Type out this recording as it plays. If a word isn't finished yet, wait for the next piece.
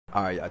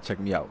Alright, y'all, check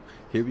me out.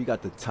 Here we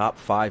got the top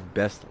 5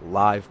 best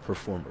live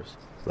performers.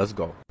 Let's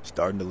go.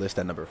 Starting the list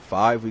at number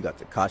 5, we got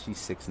Tekashi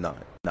 69.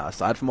 Now,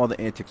 aside from all the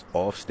antics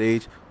off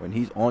stage, when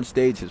he's on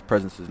stage, his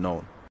presence is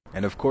known.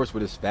 And of course,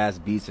 with his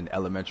fast beats and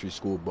elementary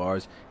school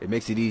bars, it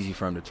makes it easy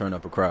for him to turn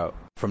up a crowd.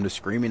 From the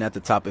screaming at the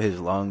top of his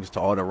lungs to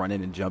all the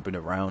running and jumping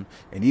around,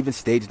 and even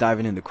stage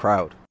diving in the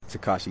crowd,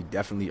 Tekashi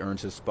definitely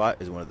earns his spot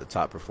as one of the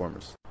top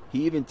performers.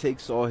 He even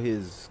takes all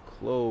his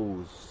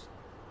clothes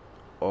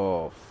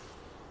off.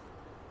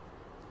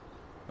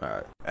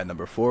 Alright, at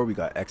number 4, we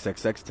got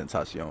XXX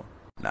Tentacion.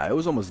 Now, it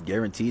was almost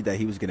guaranteed that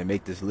he was going to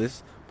make this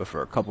list, but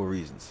for a couple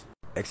reasons.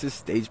 X's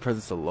stage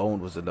presence alone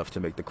was enough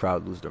to make the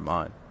crowd lose their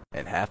mind.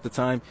 And half the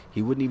time,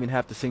 he wouldn't even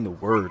have to sing the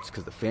words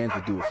because the fans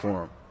would do it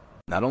for him.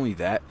 Not only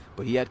that,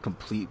 but he had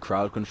complete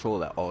crowd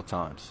control at all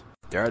times.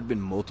 There had been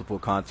multiple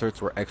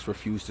concerts where X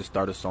refused to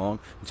start a song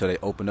until they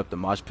opened up the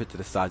mosh pit to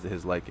the size of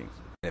his liking.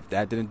 And if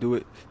that didn't do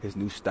it, his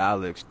new style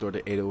of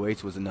extorted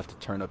 808s was enough to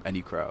turn up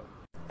any crowd.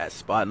 At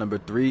spot number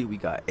 3, we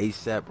got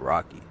A$AP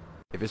Rocky.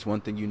 If it's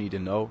one thing you need to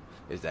know,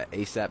 is that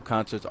A$AP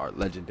concerts are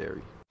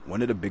legendary.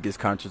 One of the biggest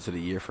concerts of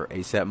the year for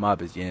A$AP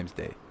Mob is Yams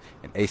Day,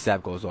 and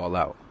A$AP goes all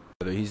out.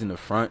 Whether he's in the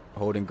front,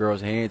 holding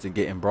girls' hands and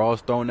getting bras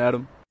thrown at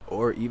him,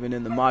 or even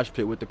in the mosh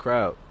pit with the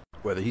crowd.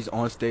 Whether he's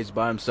on stage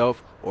by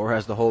himself, or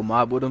has the whole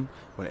mob with him,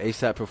 when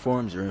A$AP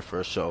performs, you're in for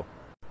a show.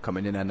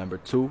 Coming in at number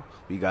 2,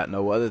 we got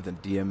no other than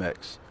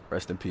DMX.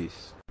 Rest in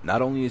peace.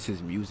 Not only is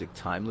his music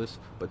timeless,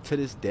 but to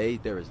this day,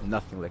 there is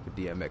nothing like a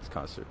DMX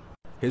concert.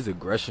 His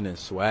aggression and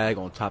swag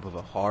on top of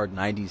a hard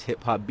 90s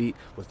hip-hop beat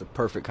was the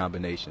perfect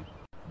combination.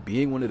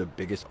 Being one of the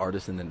biggest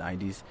artists in the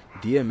 90s,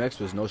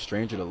 DMX was no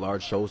stranger to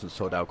large shows and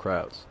sold-out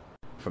crowds.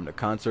 From the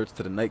concerts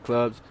to the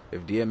nightclubs,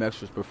 if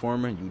DMX was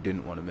performing, you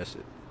didn't want to miss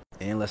it.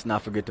 And let's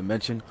not forget to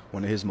mention,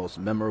 one of his most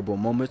memorable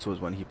moments was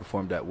when he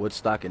performed at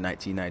Woodstock in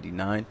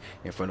 1999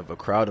 in front of a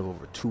crowd of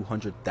over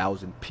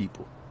 200,000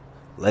 people.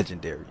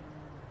 Legendary.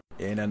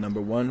 And at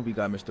number 1, we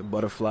got Mr.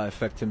 Butterfly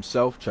Effect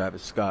himself,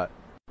 Travis Scott.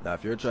 Now,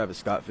 if you're a Travis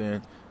Scott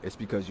fan, it's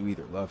because you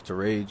either love to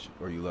rage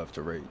or you love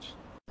to rage.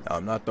 Now,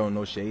 I'm not throwing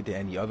no shade to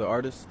any other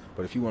artists,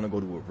 but if you want to go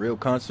to a real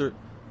concert,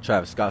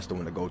 Travis Scott's the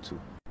one to go to.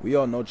 We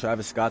all know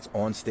Travis Scott's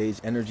on-stage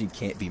energy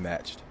can't be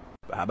matched.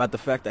 But how about the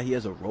fact that he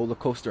has a roller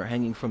coaster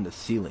hanging from the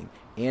ceiling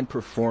and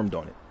performed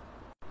on it?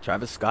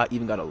 Travis Scott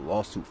even got a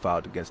lawsuit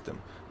filed against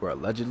him, where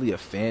allegedly a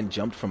fan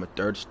jumped from a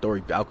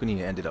third-story balcony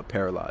and ended up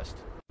paralyzed.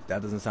 If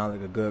that doesn't sound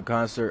like a good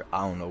concert,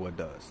 I don't know what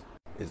does.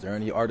 Is there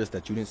any artist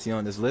that you didn't see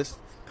on this list?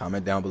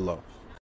 Comment down below.